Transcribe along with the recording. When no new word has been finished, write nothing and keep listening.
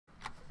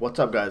What's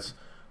up, guys?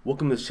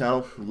 Welcome to this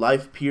channel.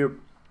 Livepeer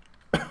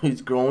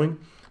is growing.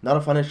 Not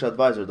a financial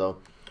advisor though.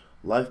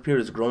 Livepeer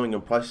is growing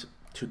in price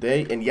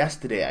today and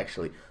yesterday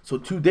actually. So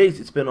 2 days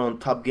it's been on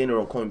top gainer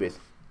on COINBASE.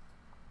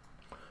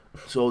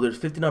 So there's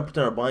 59%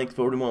 are buying,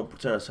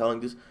 41% are selling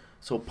this.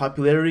 So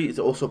popularity is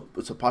also,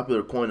 it's a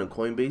popular coin on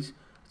COINBASE.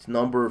 It's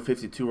number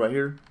 52 right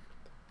here.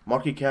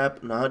 Market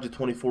cap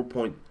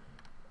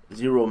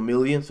 924.0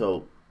 million.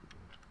 So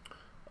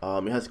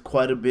it has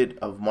quite a bit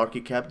of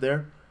market cap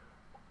there.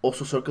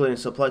 Also circulating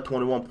supply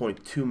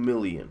 21.2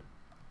 million.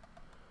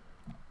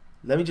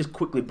 Let me just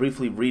quickly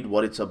briefly read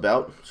what it's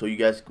about so you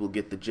guys will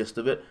get the gist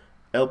of it.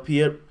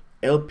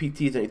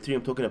 LPT is an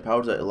Ethereum token that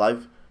powers a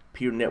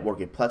Livepeer network,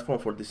 a platform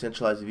for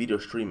decentralized video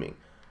streaming.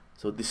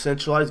 So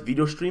decentralized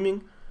video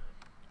streaming,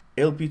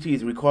 LPT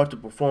is required to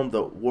perform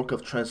the work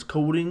of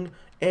transcoding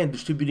and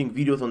distributing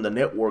videos on the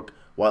network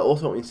while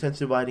also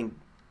incentivizing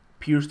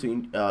peers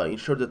to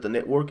ensure that the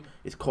network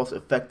is cost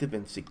effective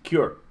and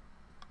secure.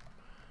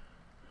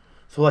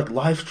 So like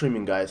live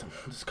streaming, guys,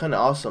 it's kind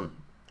of awesome.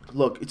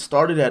 Look, it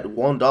started at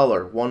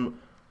 $1. Oh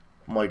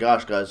my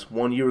gosh, guys,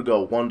 1 year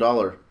ago,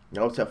 $1.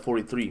 Now it's at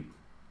 43.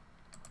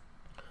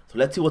 So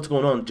let's see what's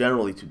going on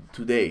generally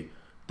today,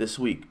 this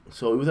week.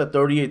 So it was at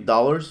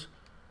 $38.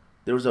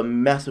 There was a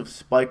massive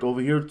spike over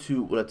here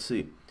to, let's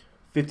see,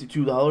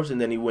 $52, and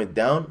then it went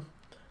down.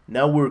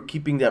 Now we're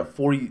keeping that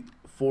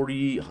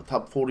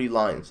top 40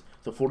 lines.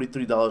 So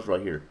 $43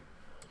 right here.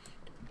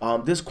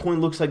 This coin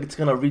looks like it's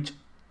gonna reach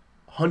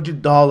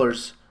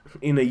 $100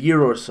 in a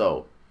year or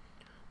so,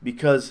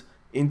 because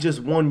in just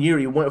 1 year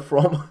it went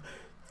from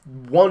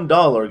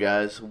 $1,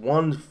 guys,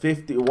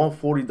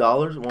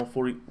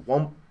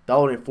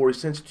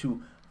 $1.40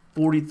 to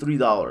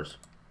 $43,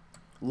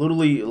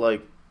 literally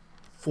like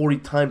 40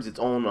 times its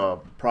own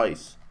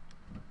price.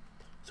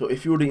 So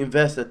if you were to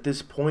invest at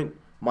this point,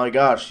 my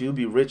gosh, you'll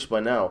be rich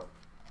by now.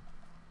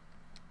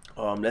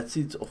 Let's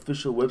see its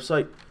official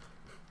website.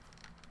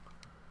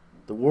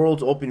 The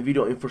world's open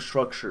video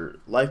infrastructure.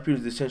 Livepeer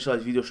is a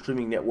decentralized video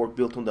streaming network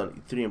built on the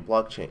Ethereum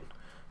blockchain.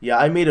 Yeah,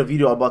 I made a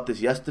video about this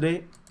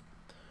yesterday,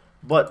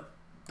 but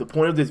the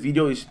point of this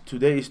video is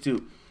today is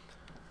to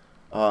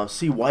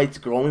see why it's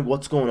growing,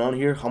 what's going on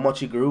here, how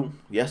much it grew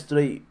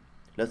yesterday.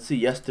 Let's see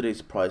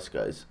yesterday's price,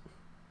 guys.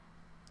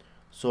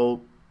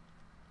 So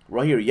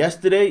right here,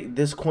 yesterday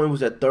this coin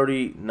was at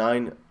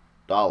 $39,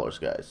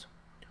 guys.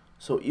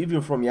 So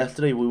even from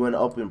yesterday we went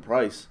up in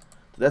price.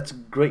 That's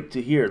great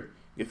to hear.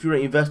 If you're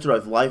an investor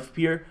of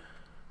Livepeer,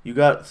 you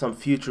got some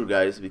future,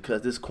 guys,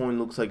 because this coin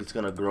looks like it's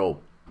gonna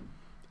grow.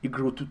 It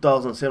grew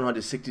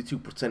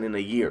 2,762% in a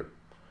year.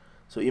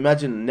 So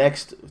imagine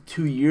next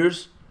 2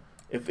 years,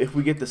 if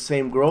we get the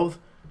same growth,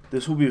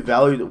 this will be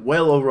valued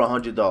well over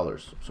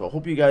 $100. So I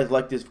hope you guys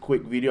like this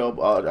quick video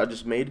I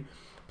just made.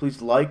 Please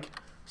like,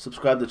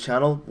 subscribe to the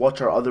channel,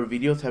 watch our other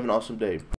videos. Have an awesome day.